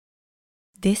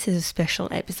This is a special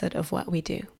episode of What We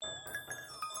Do.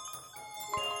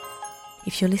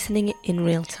 If you're listening in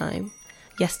real time,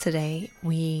 yesterday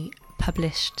we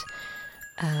published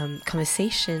a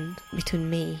conversation between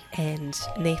me and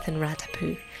Nathan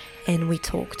Ratapu, and we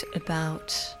talked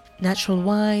about natural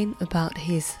wine, about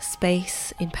his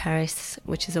space in Paris,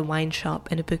 which is a wine shop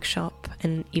and a bookshop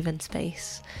and event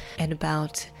space, and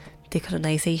about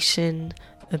decolonization,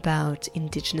 about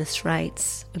indigenous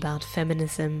rights, about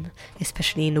feminism,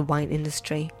 especially in the wine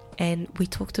industry. And we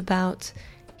talked about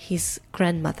his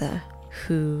grandmother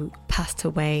who passed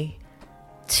away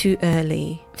too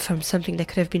early from something that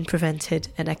could have been prevented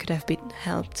and that could have been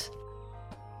helped.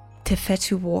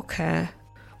 Whetu Walker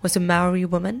was a Maori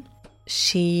woman.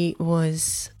 She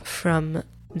was from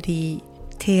the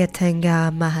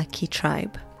Teatenga Mahaki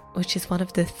tribe, which is one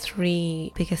of the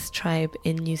 3 biggest tribes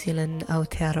in New Zealand,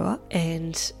 Aotearoa.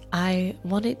 And I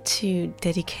wanted to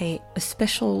dedicate a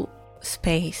special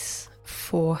space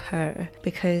for her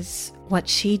because what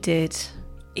she did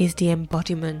is the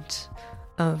embodiment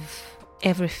of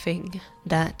everything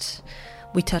that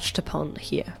we touched upon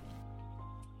here.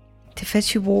 Te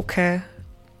Whetu Walker,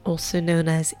 also known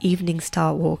as Evening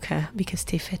Star Walker, because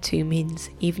Te Whetu means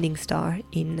evening star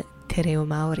in Te Reo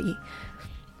Maori,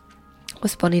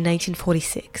 was born in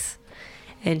 1946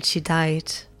 and she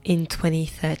died in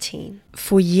 2013.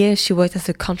 For years she worked as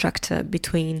a contractor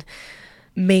between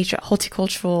major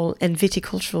horticultural and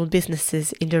viticultural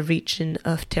businesses in the region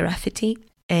of Te Rāwhiti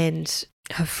and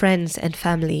her friends and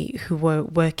family who were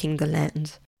working the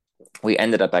land. We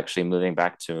ended up actually moving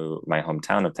back to my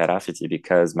hometown of Te Rāwhiti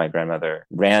because my grandmother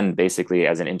ran basically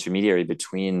as an intermediary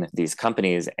between these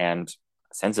companies and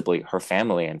sensibly her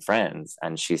family and friends.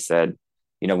 And she said,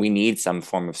 you know, we need some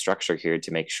form of structure here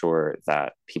to make sure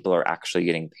that people are actually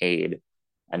getting paid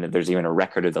and that there's even a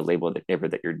record of the labor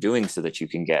that you're doing so that you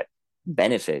can get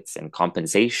benefits and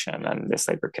compensation and this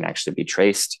labor can actually be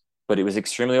traced. But it was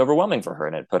extremely overwhelming for her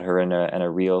and it put her in a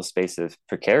real space of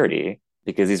precarity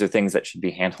because these are things that should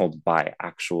be handled by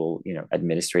actual, you know,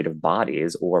 administrative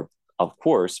bodies or, of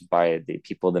course, by the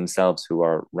people themselves who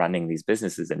are running these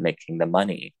businesses and making the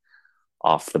money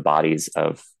off the bodies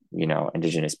of, you know,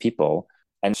 Indigenous people.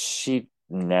 And she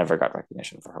never got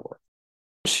recognition for her work.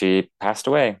 She passed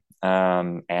away.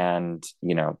 And,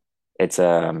 you know, it's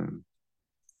a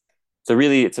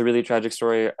really tragic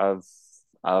story of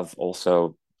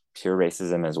also pure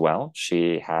racism as well.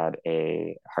 She had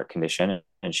a heart condition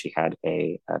and she had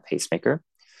a pacemaker.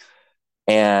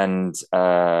 And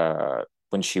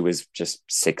when she was just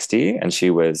 60 and she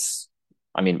was,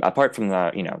 I mean, apart from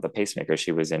the pacemaker,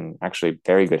 she was in actually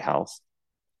very good health.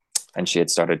 And she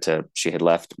had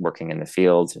left working in the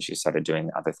fields and she started doing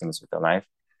other things with her life.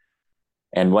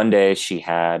 And one day she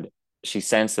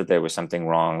sensed that there was something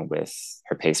wrong with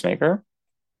her pacemaker.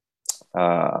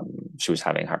 She was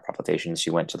having heart palpitations.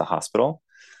 She went to the hospital.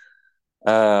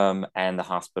 And the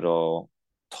hospital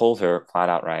told her flat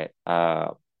out, right,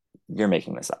 you're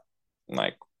making this up.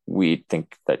 Like, we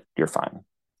think that you're fine.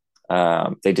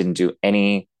 They didn't do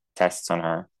any tests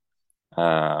on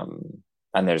her.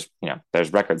 And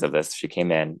there's records of this. She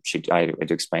came in, I had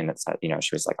to explain that, you know,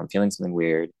 she was like, I'm feeling something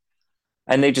weird.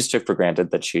 And they just took for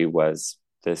granted that she was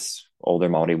this older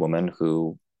Maori woman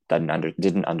who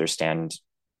didn't understand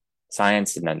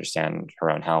science, didn't understand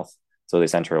her own health. So they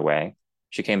sent her away.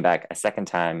 She came back a second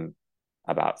time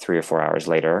about 3 or 4 hours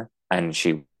later, and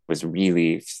she was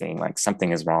really saying like,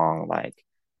 something is wrong. Like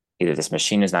either this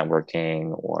machine is not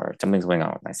working or something's going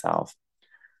on with myself.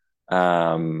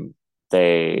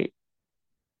 They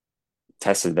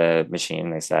tested the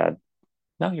machine. They said,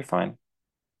 no, you're fine.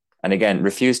 And again,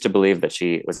 refused to believe that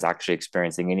she was actually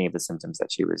experiencing any of the symptoms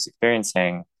that she was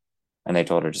experiencing. And they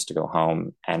told her just to go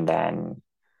home. And then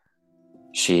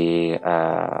she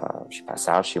passed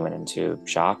out. She went into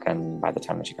shock. And by the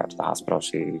time that she got to the hospital,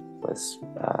 she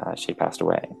passed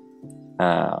away.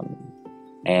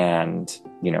 And,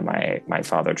 you know, my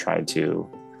father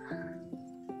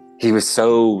he was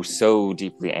so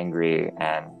deeply angry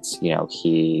and, you know,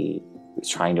 he was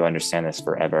trying to understand this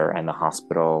forever. And the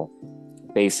hospital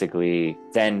basically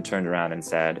then turned around and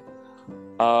said,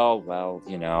 oh, well,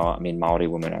 you know, I mean, Maori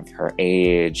women of her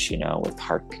age, you know, with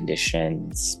heart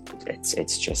conditions,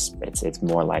 it's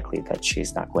more likely that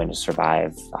she's not going to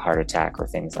survive a heart attack or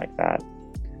things like that.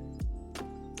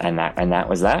 And that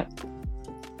was that.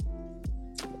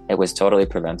 It was totally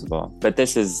preventable. But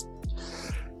this is,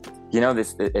 you know,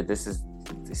 this is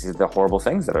the horrible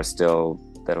things that are still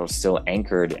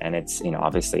anchored. And it's, you know,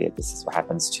 obviously this is what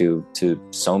happens to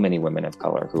so many women of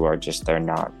color who are just, they're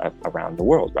not around the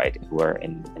world, right? Who are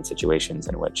in situations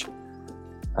in which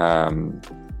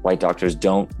white doctors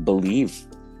don't believe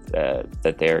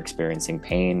that they're experiencing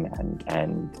pain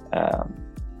and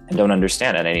don't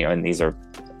understand it. And these are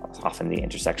often the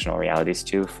intersectional realities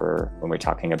too, for when we're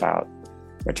talking about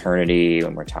maternity,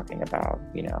 when we're talking about,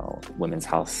 women's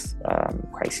health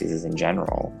crises in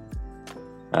general.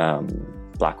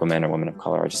 Black women or women of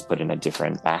color are just put in a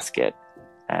different basket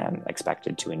and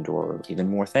expected to endure even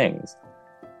more things.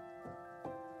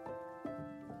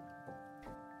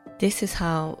 This is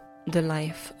how the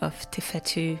life of Te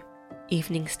Whetu,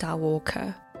 Evening Star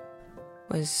Walker,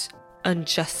 was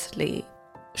unjustly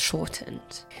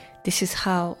shortened. This is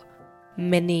how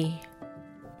many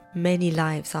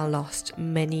lives are lost,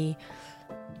 many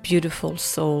beautiful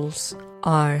souls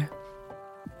are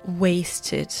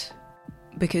wasted,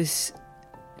 because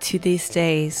to these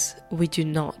days we do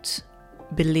not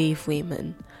believe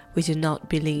women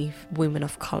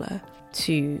of color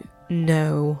to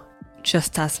know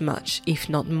just as much, if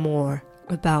not more,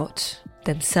 about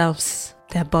themselves,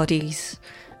 their bodies,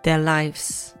 their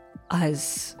lives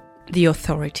as the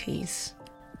authorities,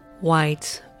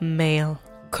 white, male,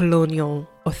 colonial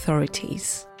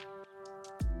authorities.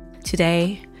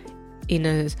 Today, in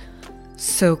a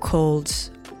so-called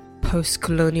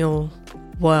post-colonial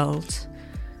world,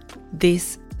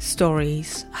 these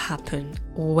stories happen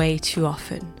way too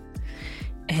often,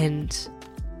 and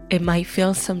it might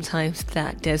feel sometimes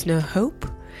that there's no hope,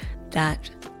 that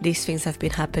these things have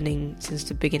been happening since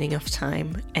the beginning of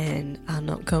time and are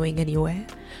not going anywhere.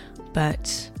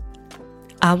 But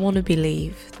I want to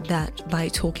believe that by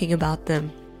talking about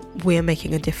them, we are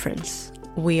making a difference.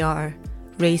 We are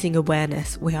raising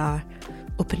awareness. We are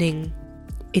opening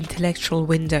intellectual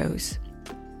windows.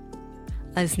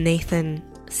 As Nathan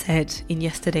said in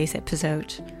yesterday's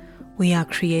episode, we are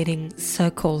creating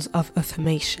circles of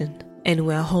affirmation, and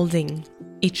we are holding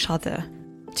each other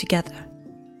together.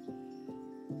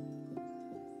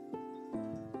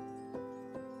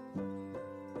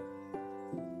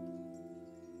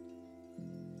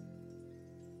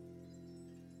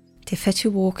 Te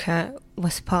Whetu Walker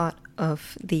was part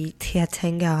of the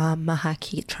Tiatengara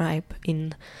Mahaki tribe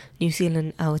in New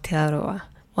Zealand, Aotearoa.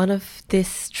 One of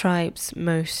this tribe's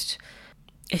most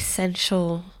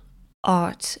essential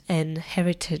art and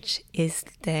heritage is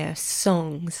their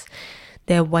songs,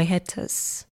 their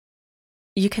waihetas.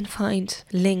 You can find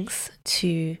links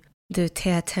to the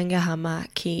Tiatengara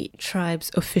Mahaki tribe's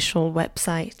official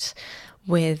website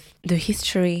with the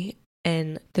history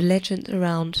and the legend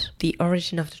around the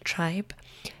origin of the tribe,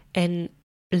 and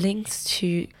links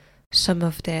to some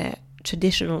of their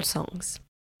traditional songs.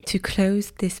 To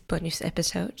close this bonus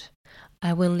episode,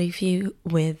 I will leave you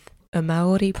with a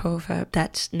Maori proverb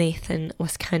that Nathan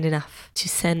was kind enough to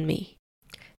send me.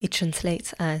 It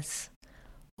translates as,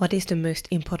 "What is the most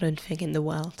important thing in the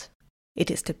world?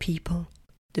 It is the people,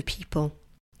 the people,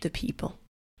 the people."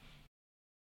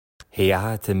 He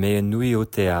aha te mea nui o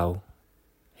te ao.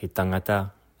 He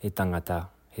tangata, he tangata,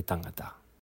 he tangata.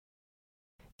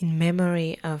 In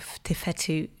memory of Te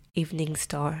Whetu Evening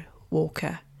Star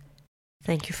Walker,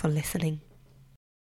 thank you for listening.